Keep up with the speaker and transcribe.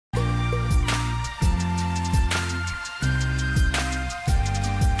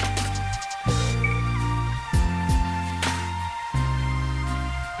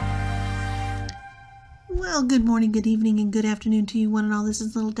Well, good morning, good evening, and good afternoon to you one and all. This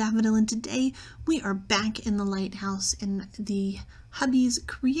is Little Daffodil, and today we are back in the Lighthouse in the hubby's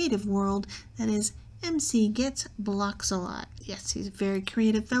creative world. That is MCGetsBlocksAlots. Yes, he's a very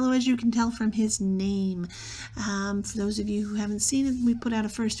creative fellow, as you can tell from his name. For those of you who haven't seen it, we put out a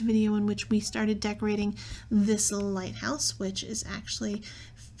first video in which we started decorating this little lighthouse, which is actually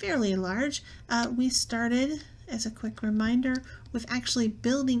fairly large. We started, as a quick reminder, with actually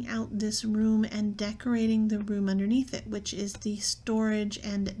building out this room and decorating the room underneath it, which is the storage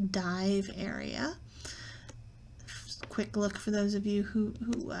and dive area. Quick look for those of you who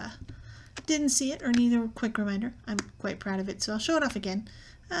didn't see it or need a quick reminder. I'm quite proud of it, so I'll show it off again.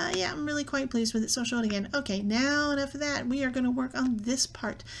 Yeah, I'm really quite pleased with it, so I'll show it again. Okay, now enough of that. We are going to work on this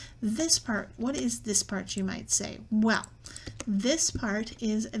part. This part, what is this part, you might say? Well, this part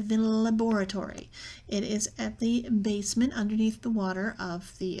is the laboratory. It is at the basement underneath the water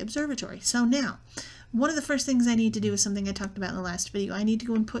of the observatory. So now, one of the first things I need to do is something I talked about in the last video. I need to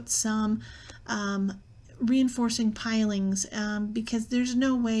go and put some reinforcing pilings because there's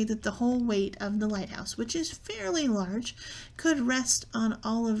no way that the whole weight of the lighthouse, which is fairly large, could rest on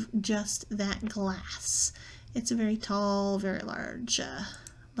all of just that glass. It's a very tall, very large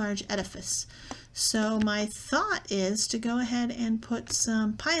edifice. So my thought is to go ahead and put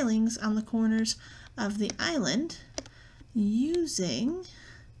some pilings on the corners of the island using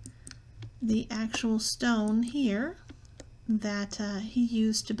the actual stone here that he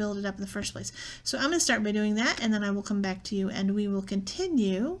used to build it up in the first place. So I'm going to start by doing that, and then I will come back to you and we will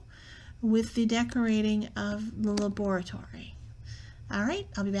continue with the decorating of the laboratory. Alright,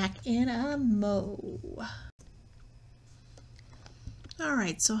 I'll be back in a mo.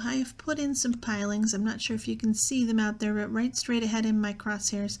 Alright, so I have put in some pilings. I'm not sure if you can see them out there, but right straight ahead in my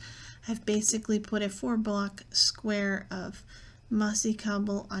crosshairs I've basically put a 4-block square of mossy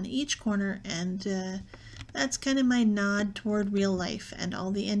cobble on each corner, and that's kind of my nod toward real life and all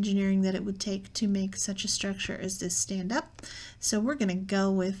the engineering that it would take to make such a structure as this stand up. So we're going to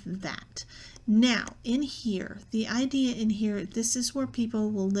go with that. Now, in here, the idea in here, this is where people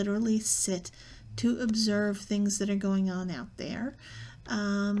will literally sit to observe things that are going on out there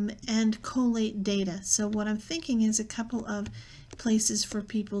and collate data. So what I'm thinking is a couple of places for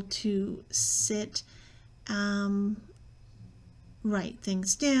people to sit, write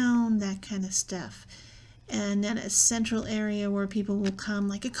things down, that kind of stuff. And then a central area where people will come,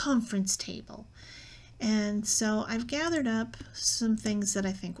 like a conference table. And so I've gathered up some things that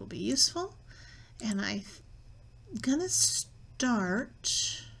I think will be useful, and I'm gonna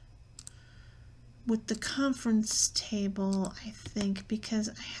start with the conference table, I think, because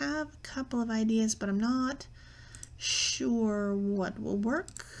I have a couple of ideas, but I'm not sure what will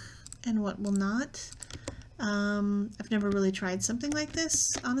work and what will not. I've never really tried something like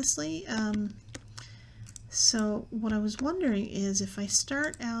this, honestly. So what I was wondering is if I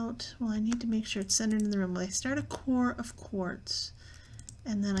start out, well, I need to make sure it's centered in the room. Well, I start a core of quartz,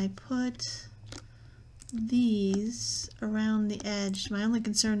 and then I put these around the edge. My only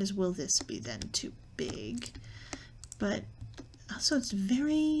concern is, will this be then too big? But also it's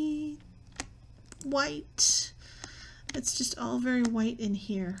very white. It's just all very white in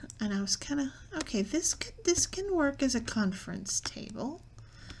here, and I was kind of, okay, this can work as a conference table.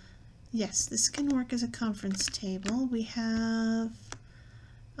 Yes, this can work as a conference table. We have,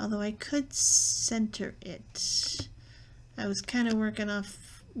 although I could center it. I was kind of working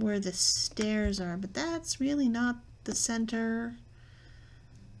off where the stairs are, but that's really not the center.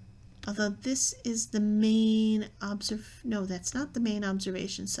 Although this is the main no, that's not the main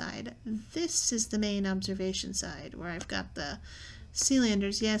observation side. This is the main observation side where I've got the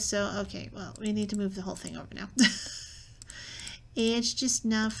cylinders. Yes, so, okay, well, we need to move the whole thing over now. It's just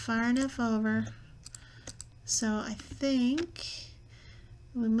not far enough over. So I think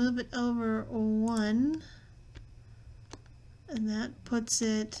we move it over 1, and that puts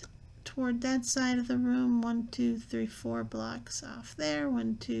it toward that side of the room. 1, 2, 3, 4 blocks off there.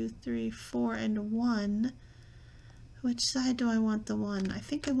 1, 2, 3, 4, and 1. Which side do I want the 1? I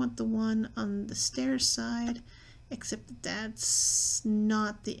think I want the 1 on the stairs side, except that that's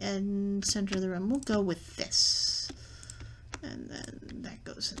not the end center of the room. We'll go with this. And then that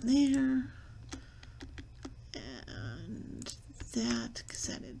goes in there, and that, because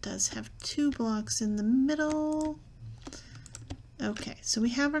it does have 2 blocks in the middle. Okay, so we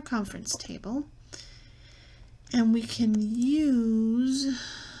have our conference table, and we can use,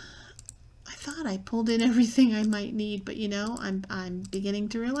 I thought I pulled in everything I might need, but you know, I'm beginning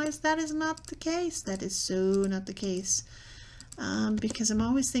to realize that is not the case. That is so not the case. Because I'm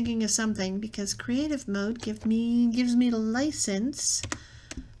always thinking of something, because creative mode gives me license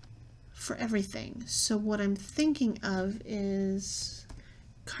for everything. So what I'm thinking of is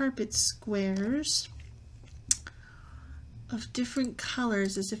carpet squares of different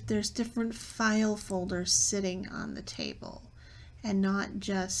colors, as if there's different file folders sitting on the table and not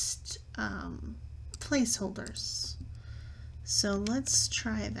just placeholders. So let's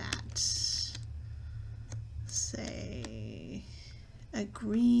try that. Say a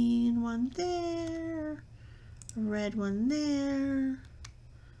green one there, a red one there,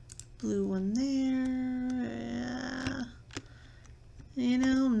 blue one there. You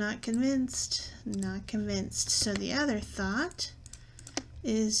know, I'm not convinced. Not convinced. So the other thought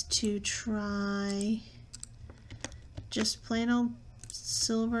is to try just plain old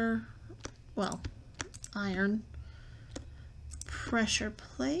silver, well, iron pressure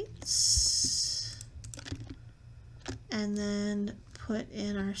plates, and then put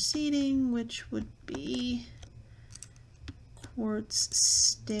in our seating, which would be quartz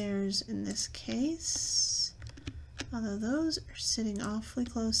stairs in this case, although those are sitting awfully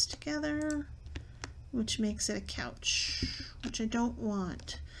close together, which makes it a couch, which I don't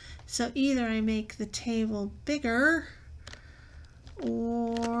want. So either I make the table bigger,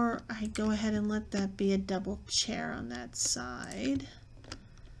 or I go ahead and let that be a double chair on that side.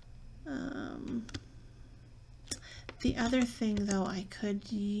 The other thing, though, I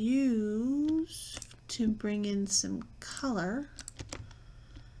could use to bring in some color,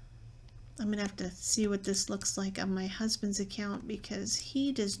 I'm going to have to see what this looks like on my husband's account, because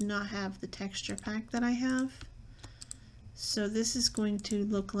he does not have the texture pack that I have. So this is going to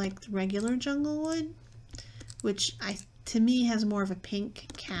look like the regular jungle wood, which to me has more of a pink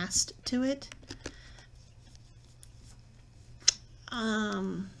cast to it.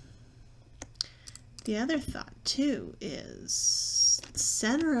 The other thought too is the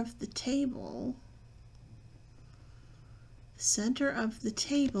center of the table. The center of the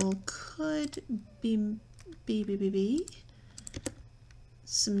table could be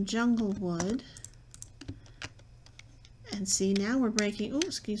some jungle wood. And see, now we're breaking, oh,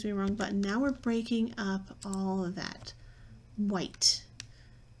 excuse me, wrong button. Now we're breaking up all of that white,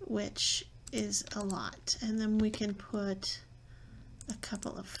 which is a lot. And then we can put a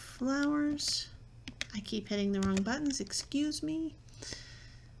couple of flowers. I keep hitting the wrong buttons, excuse me.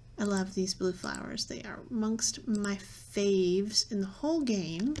 I love these blue flowers. They are amongst my faves in the whole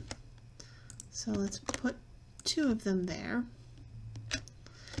game. So let's put 2 of them there.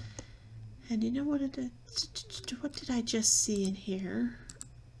 And you know what did I just see in here?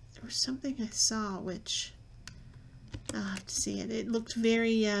 There was something I saw which I'll have to see it. It looked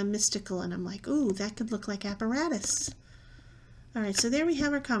very mystical, and I'm like, ooh, that could look like apparatus. Alright, so there we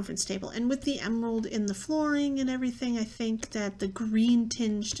have our conference table, and with the emerald in the flooring and everything, I think that the green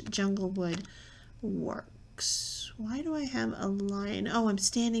tinged jungle wood works. Why do I have a line? Oh, I'm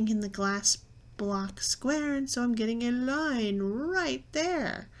standing in the glass block square, and so I'm getting a line right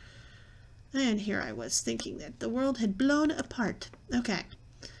there. And here I was thinking that the world had blown apart. Okay.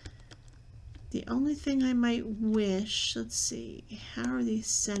 The only thing I might wish, let's see, how are these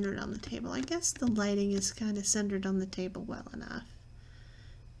centered on the table? I guess the lighting is kind of centered on the table well enough.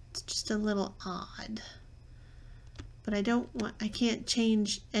 It's just a little odd. But I can't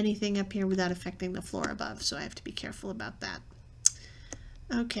change anything up here without affecting the floor above, so I have to be careful about that.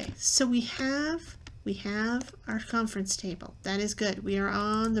 Okay, so we have our conference table. That is good. We are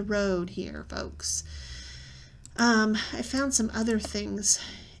on the road here, folks. I found some other things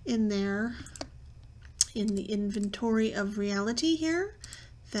in there in the inventory of reality here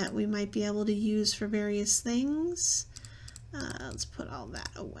that we might be able to use for various things. Let's put all that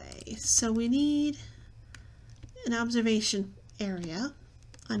away. So we need an observation area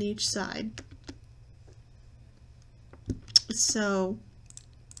on each side. So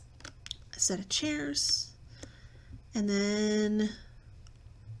a set of chairs, and then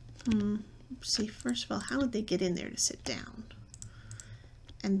see, first of all, how would they get in there to sit down?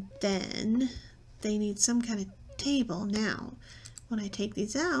 And then they need some kind of table. Now, when I take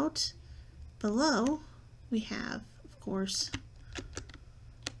these out, below we have, of course,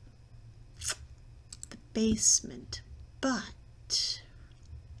 the basement. But,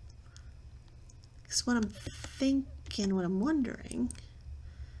 because what I'm thinking, what I'm wondering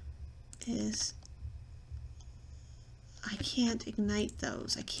is I can't ignite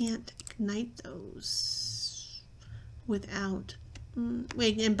those. I can't ignite those without...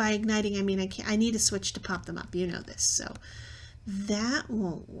 wait, and by igniting I mean I need a switch to pop them up. You know this, so that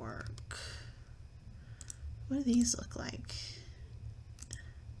won't work. What do these look like?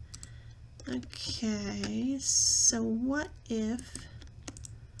 Okay, so what if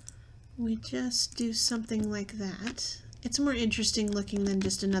we just do something like that? It's more interesting looking than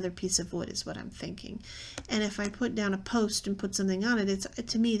just another piece of wood is what I'm thinking. And if I put down a post and put something on it,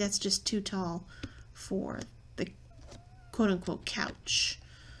 to me that's just too tall for the quote-unquote couch.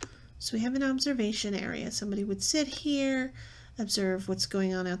 So we have an observation area. Somebody would sit here, observe what's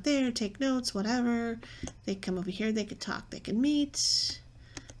going on out there, take notes, whatever. They come over here, they could talk, they could meet.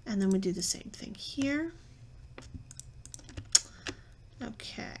 And then we do the same thing here.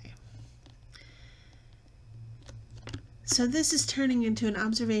 Okay. So this is turning into an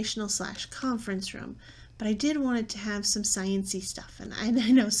observational / conference room, but I did want it to have some sciencey stuff. And I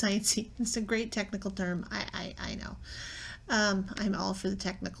know sciencey, it's a great technical term. I know. I'm all for the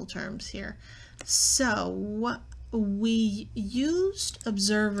technical terms here. So what we used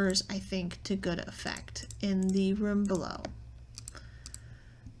observers, I think, to good effect in the room below.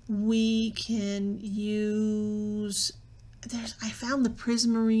 We can use, I found the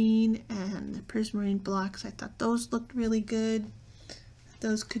prismarine and the prismarine blocks. I thought those looked really good.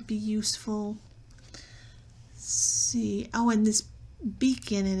 Those could be useful. Let's see. Oh, and this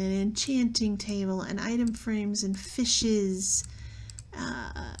beacon and an enchanting table and item frames and fishes.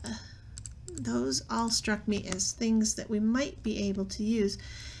 Those all struck me as things that we might be able to use.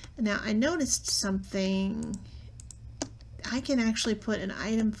 Now, I noticed something. I can actually put an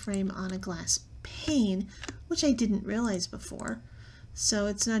item frame on a glass pane, which I didn't realize before. So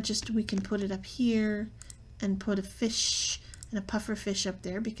it's not just we can put it up here and put a fish and a puffer fish up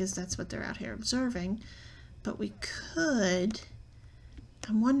there because that's what they're out here observing. But we could,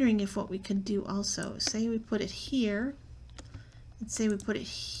 I'm wondering if what we could do also, say we put it here, and say we put it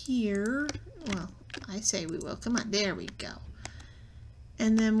here, well, I say we will, come on, there we go.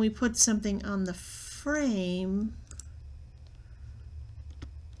 And then we put something on the frame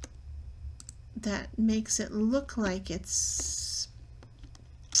that makes it look like it's,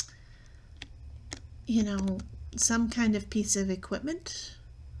 you know, some kind of piece of equipment,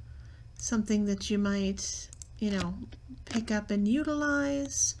 something that you might, you know, pick up and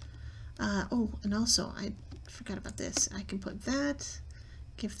utilize. Oh, and also I forgot about this. I can put that,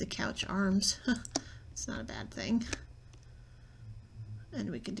 give the couch arms. It's not a bad thing.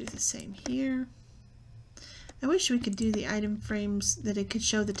 And we can do the same here. I wish we could do the item frames that it could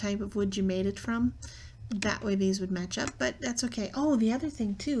show the type of wood you made it from. That way these would match up, but that's okay. Oh, the other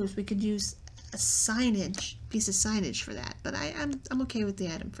thing too is we could use a piece of signage for that, but I'm okay with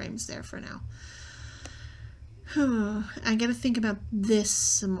the item frames there for now. I gotta think about this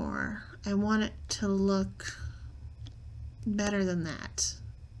some more. I want it to look better than that.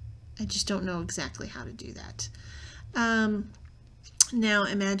 I just don't know exactly how to do that. Now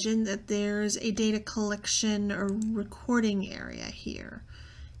imagine that there's a data collection or recording area here.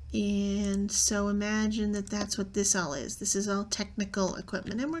 And so imagine that that's what this all is. This is all technical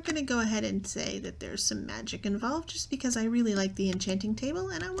equipment. And we're going to go ahead and say that there's some magic involved just because I really like the enchanting table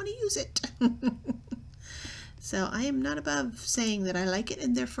and I want to use it. So I am not above saying that I like it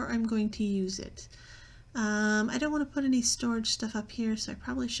and therefore I'm going to use it. I don't want to put any storage stuff up here, so I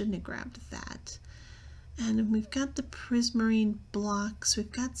probably shouldn't have grabbed that. And we've got the prismarine blocks,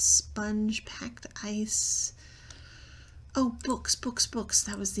 we've got sponge packed ice. Oh, books.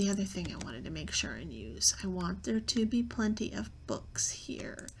 That was the other thing I wanted to make sure and use. I want there to be plenty of books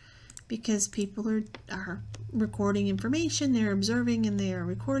here because people are recording information, they're observing and they are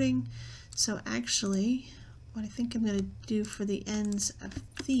recording. So actually, what I think I'm going to do for the ends of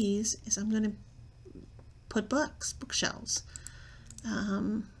these is I'm going to put bookshelves.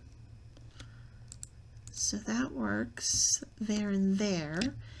 So that works there and there.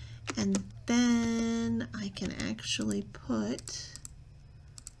 And then I can actually put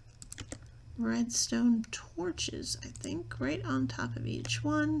redstone torches, I think, right on top of each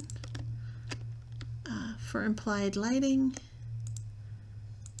one for implied lighting.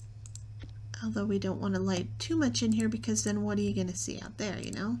 Although we don't want to light too much in here because then what are you going to see out there,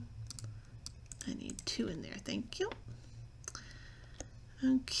 you know? I need 2 in there, thank you.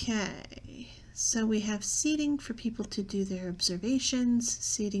 Okay. So we have seating for people to do their observations,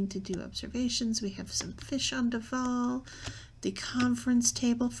 seating to do observations. We have some fish on the wall, the conference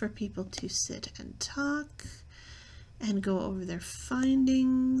table for people to sit and talk and go over their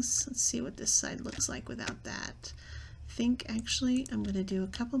findings. Let's see what this side looks like without that. I think actually I'm going to do a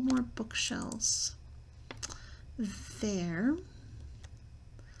couple more bookshelves there.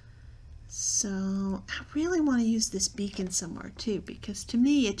 So I really want to use this beacon somewhere too, because to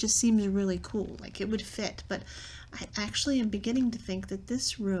me it just seems really cool, like it would fit, but I actually am beginning to think that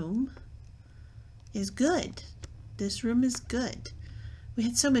this room is good. This room is good. We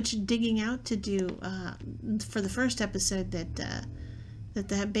had so much digging out to do for the first episode that that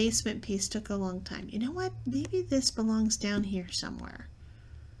that basement piece took a long time. You know what? Maybe this belongs down here somewhere.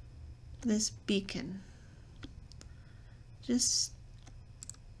 This beacon. Just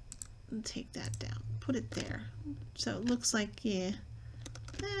take that down. Put it there. So it looks like, yeah,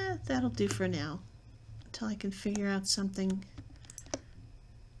 that'll do for now. Until I can figure out something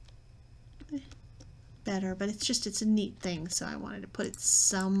better. But it's a neat thing, so I wanted to put it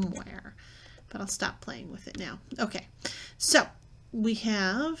somewhere. But I'll stop playing with it now. Okay, so we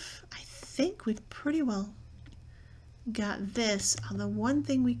have, I think we've pretty well got this. The one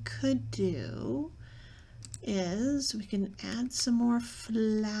thing we could do is we can add some more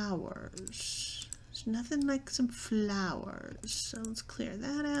flowers. There's nothing like some flowers. So let's clear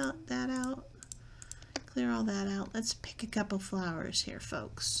that out, clear all that out. Let's pick a couple flowers here,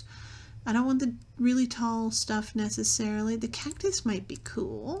 folks. I don't want the really tall stuff necessarily. The cactus might be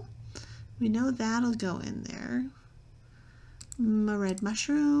cool. We know that'll go in there. A red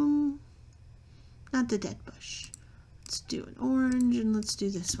mushroom, not the dead bush. Let's do an orange and let's do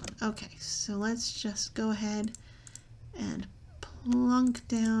this one. Okay, so let's just go ahead and plunk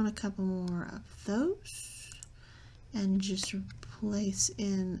down a couple more of those and just replace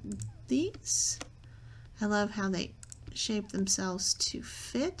in these. I love how they shape themselves to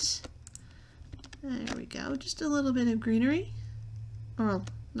fit. There we go, just a little bit of greenery, or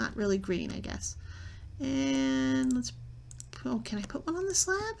not really green, I guess. And let's, oh, can I put one on the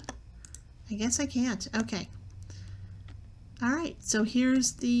slab? I guess I can't. Okay. Alright, so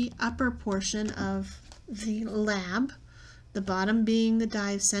here's the upper portion of the lab, the bottom being the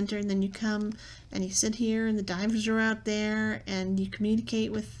dive center, and then you come and you sit here and the divers are out there and you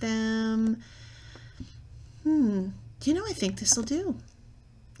communicate with them. You know, I think this will do.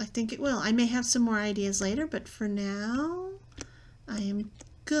 I think it will. I may have some more ideas later, but for now, I am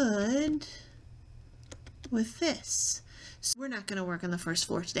good with this. So we're not going to work on the first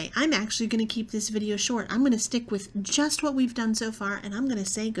floor today. I'm actually going to keep this video short. I'm going to stick with just what we've done so far, and I'm going to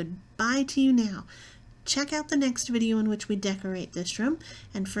say goodbye to you now. Check out the next video in which we decorate this room,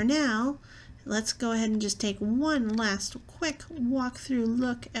 and for now, let's go ahead and just take one last quick walkthrough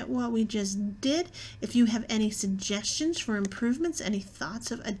look at what we just did. If you have any suggestions for improvements, any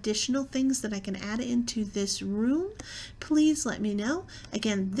thoughts of additional things that I can add into this room, please let me know.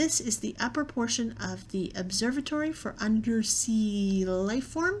 Again, this is the upper portion of the observatory for undersea life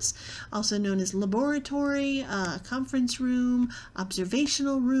forms, also known as laboratory, conference room,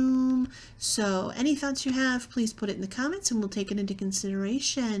 observational room. So any thoughts you have, please put it in the comments and we'll take it into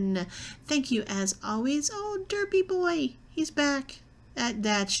consideration. Thank you as always. Oh, Derpy boy, he's back.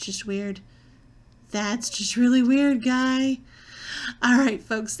 That's just weird. That's just really weird, guy. All right,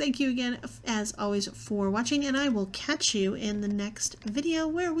 folks, thank you again as always for watching, and I will catch you in the next video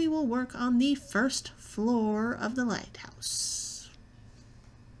where we will work on the first floor of the lighthouse.